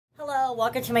Hello,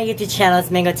 welcome to my YouTube channel. It's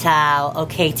MACCHIATO.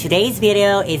 Okay, today's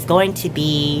video is going to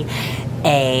be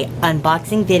a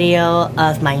unboxing video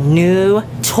of my new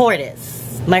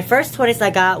tortoise. My first tortoise I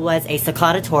got was a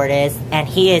Leopard Tortoise, and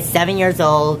he is 7 years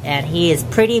old, and he is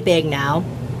pretty big now.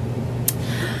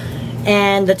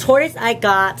 And the tortoise I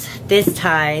got this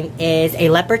time is a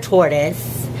Leopard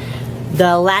Tortoise.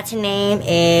 The Latin name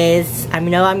is, I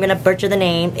know I'm gonna butcher the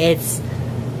name, it's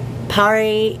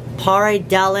Paridalis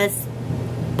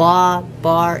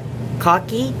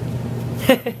Barkaki.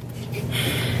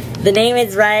 The name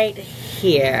is right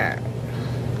here,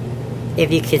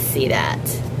 if you could see that.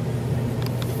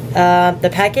 The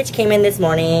package came in this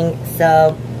morning,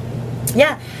 so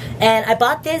yeah. And I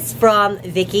bought this from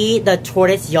Vicki, the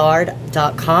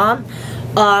tortoiseyard.com.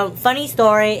 Funny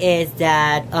story is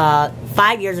that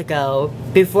 5 years ago,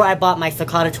 before I bought my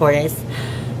Leopard Tortoise,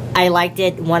 I liked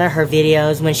one of her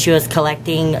videos when she was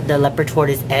collecting the leopard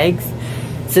tortoise eggs.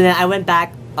 So then I went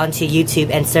back onto YouTube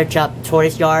and searched up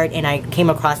Tortoise Yard, and I came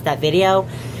across that video.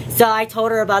 So I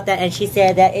told her about that, and she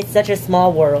said that it's such a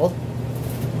small world.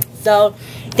 So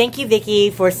thank you, Vicki,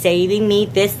 for saving me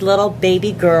this little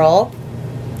baby girl.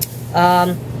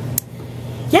 Yeah,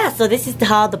 so this is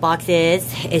how the box is.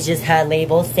 It just had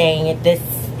labels saying this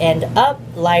and up,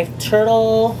 live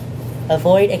turtle,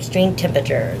 avoid extreme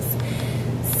temperatures.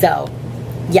 So,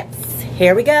 yes,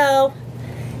 here we go.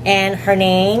 And her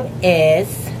name is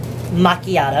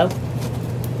MACCHIATO.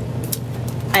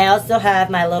 I also have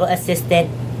my little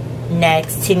assistant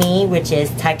next to me, which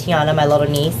is Tatiana, my little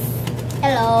niece.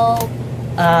 Hello.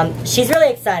 She's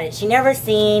really excited. She never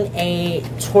seen a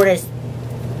tortoise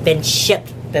been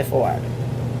shipped before.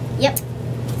 Yep.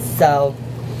 So,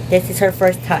 this is her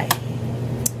first time.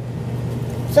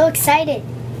 So excited.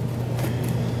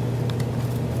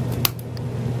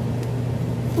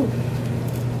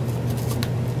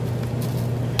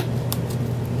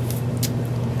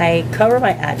 I cover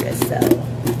my address, so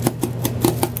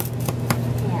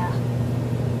yeah.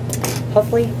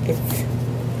 Hopefully it's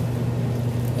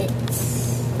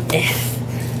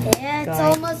yeah, it's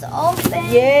almost open.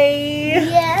 Yay!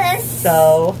 Yes.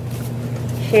 So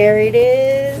here it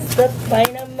is, the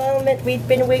final moment we've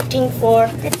been waiting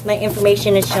for. My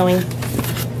information is showing.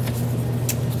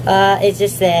 It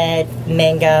just said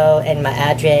mango and my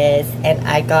address, and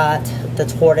I got the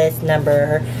tortoise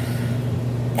number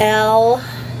L6G.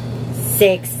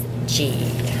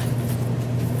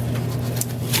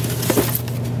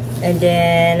 And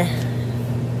then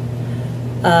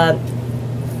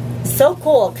so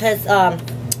cool, because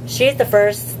she's the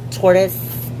first tortoise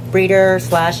breeder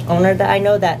 / owner that I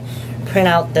know that print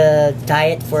out the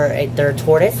diet for their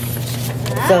tortoise.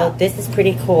 Wow. So this is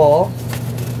pretty cool.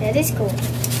 That is cool.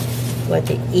 What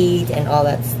they eat and all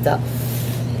that stuff.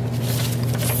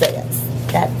 So yes,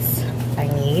 that's I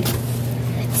need.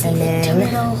 And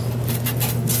then I'm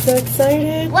so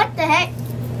excited. What the heck?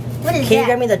 What is that? Can you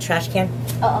grab me the trash can?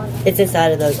 Uh-oh. It's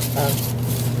inside of those.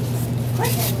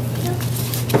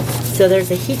 So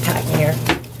there's a heat pack in here.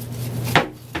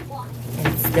 And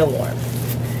it's still warm.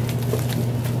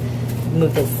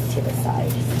 Move this to the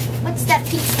side. What's that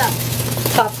pink stuff?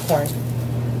 Popcorn.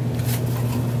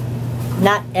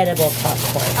 Not edible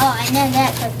popcorn. Oh, I know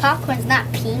that, but popcorn's not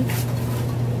pink.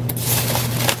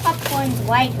 Popcorn's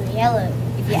white or yellow.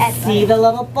 If you add See the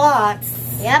little box.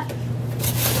 Yep.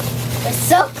 We're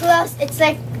so close. It's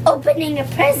like opening a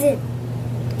present.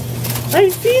 I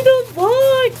see the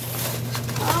box.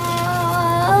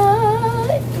 Oh,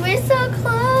 we're so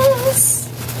close.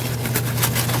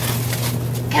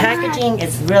 Packaging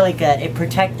is really good. It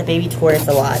protects the baby tortoise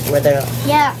a lot, where the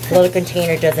little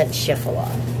container doesn't shift a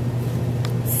lot.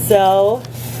 So,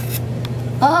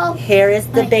 here is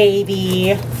the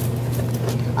baby.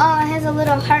 Oh, it has a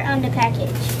little heart on the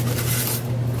package.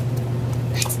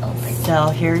 Let's open. So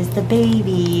here is the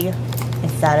baby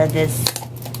inside of this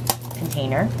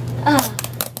container. Oh.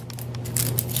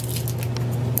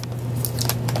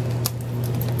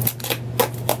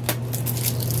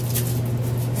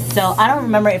 So I don't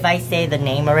remember if I say the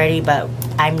name already, but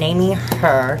I'm naming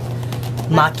her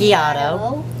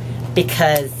MACCHIATO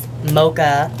because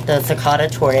mocha, the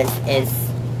Leopard Tortoise, is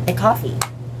a coffee.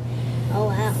 Oh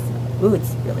wow. Ooh,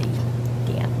 it's really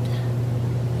damp.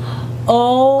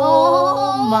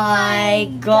 Oh my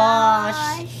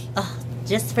gosh. Oh,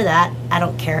 just for that, I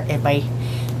don't care if my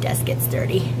desk gets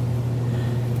dirty.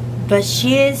 But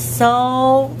she is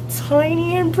so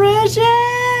tiny and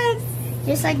precious.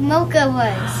 Just like Mocha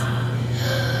was.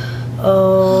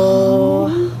 Oh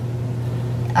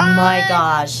my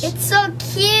gosh. It's so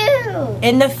cute.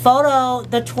 In the photo,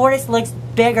 the tortoise looks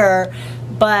bigger,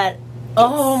 but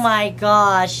oh my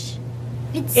gosh.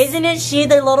 Isn't she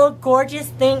the little gorgeous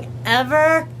thing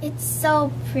ever? It's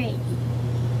so pretty.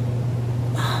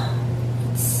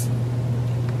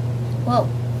 Whoa.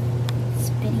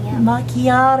 Spitting out.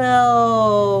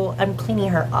 Macchiato. I'm cleaning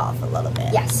her off a little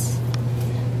bit. Yes.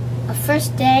 A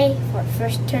first day for a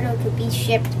first turtle to be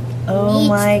shipped. Oh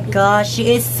my gosh,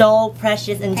 she is so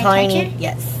precious and Can I touch tiny. her?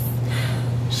 Yes.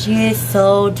 She is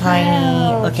so tiny.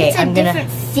 Wow. Okay, it's a I'm gonna.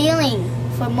 different feeling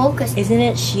for Mocha's.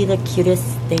 Isn't she the cutest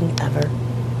thing ever?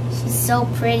 She's so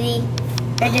pretty.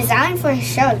 They're designed for a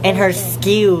show. And her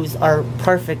skews are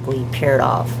perfectly paired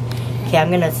off. Okay, I'm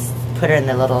gonna put her in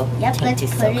the little Yep, tank let's to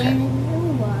put soak it her. in the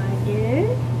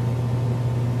water.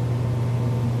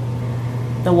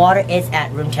 The water is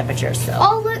at room temperature, so.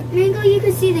 Oh, look, Mango, you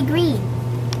can see the green.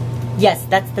 Yes,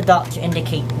 that's the dot to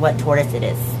indicate what tortoise it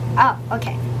is. Oh,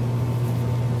 okay.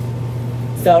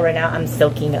 So right now I'm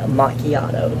soaking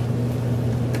macchiato.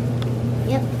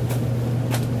 Yep.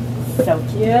 So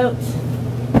cute.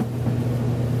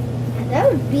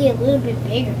 That would be a little bit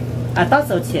bigger. I thought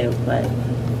so too, but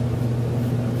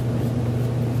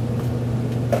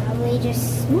Probably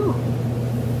just small.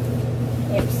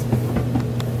 Oops.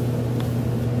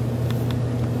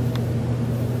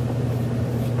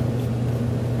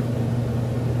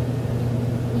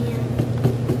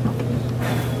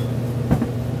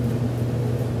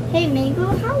 Hey Mango,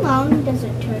 how long does a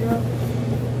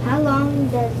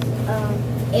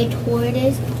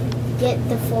tortoise get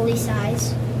the fully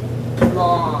size?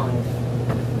 long.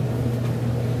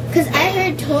 Because I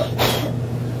heard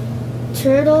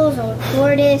turtles or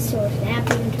tortoise or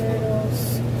snapping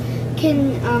turtles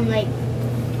can like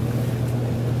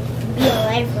be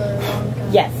alive for a long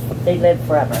time. Yes, they live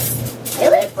forever. They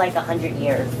live like 100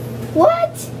 years. What?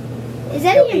 Is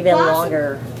that They'll even even possible?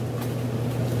 longer.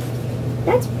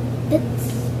 That's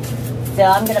So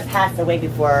I'm gonna pass away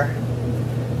before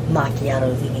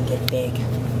macchiatos even get big.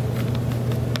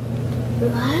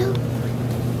 wow.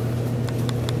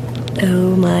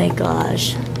 Oh my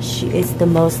gosh, she is the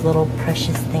most little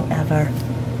precious thing ever.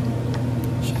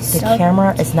 She's The so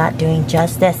camera is not doing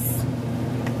justice.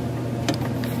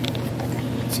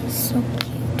 She's so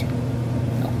cute.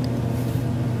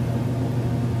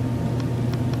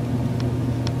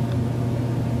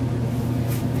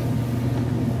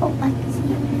 Oh, I can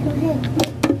see her head.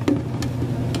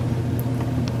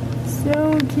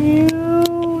 So cute.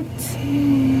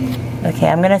 Okay,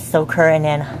 I'm gonna soak her and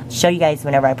then show you guys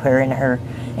whenever I put her in her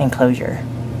enclosure.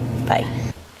 Bye.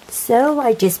 So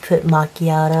I just put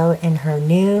macchiato in her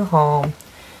new home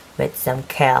with some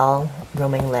kale,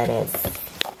 romaine lettuce.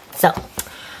 So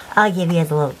I'll give you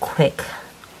guys a little quick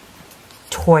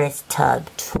tortoise tub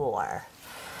tour.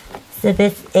 So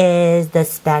this is the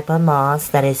sphagnum moss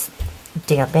that is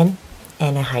dampened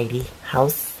in a Heidi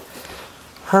house.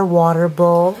 Her water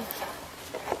bowl,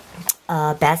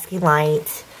 basking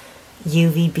light,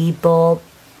 UVB bulb,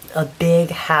 a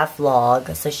big half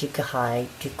log so she could hide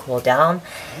to cool down,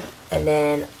 and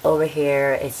then over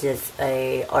here is just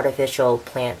a artificial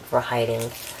plant for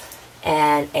hiding,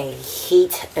 and a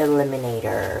heat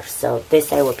eliminator so this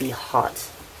side will be hot.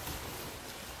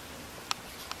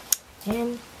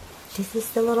 And this is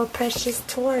the little precious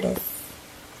tortoise.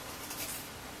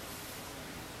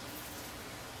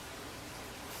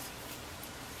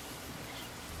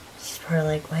 She's probably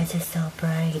like, why is it so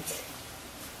bright?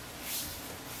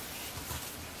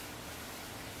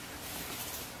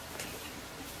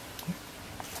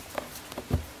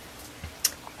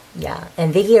 Yeah,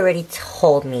 and Vicki already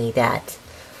told me that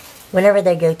whenever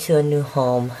they go to a new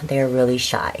home, they're really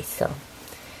shy, so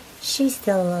she's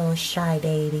still a little shy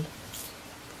baby.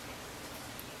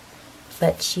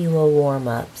 But she will warm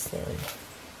up soon.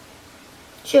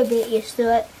 She'll get used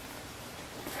to it.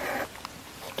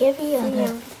 Give me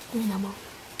a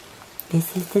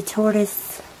This is the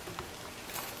tortoise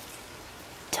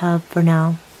tub for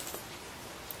now.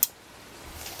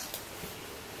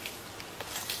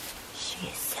 She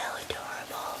is so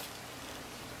adorable.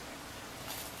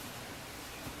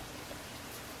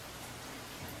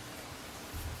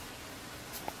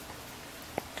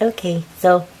 Okay,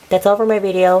 so that's all for my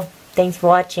video. Thanks for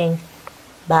watching.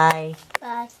 Bye.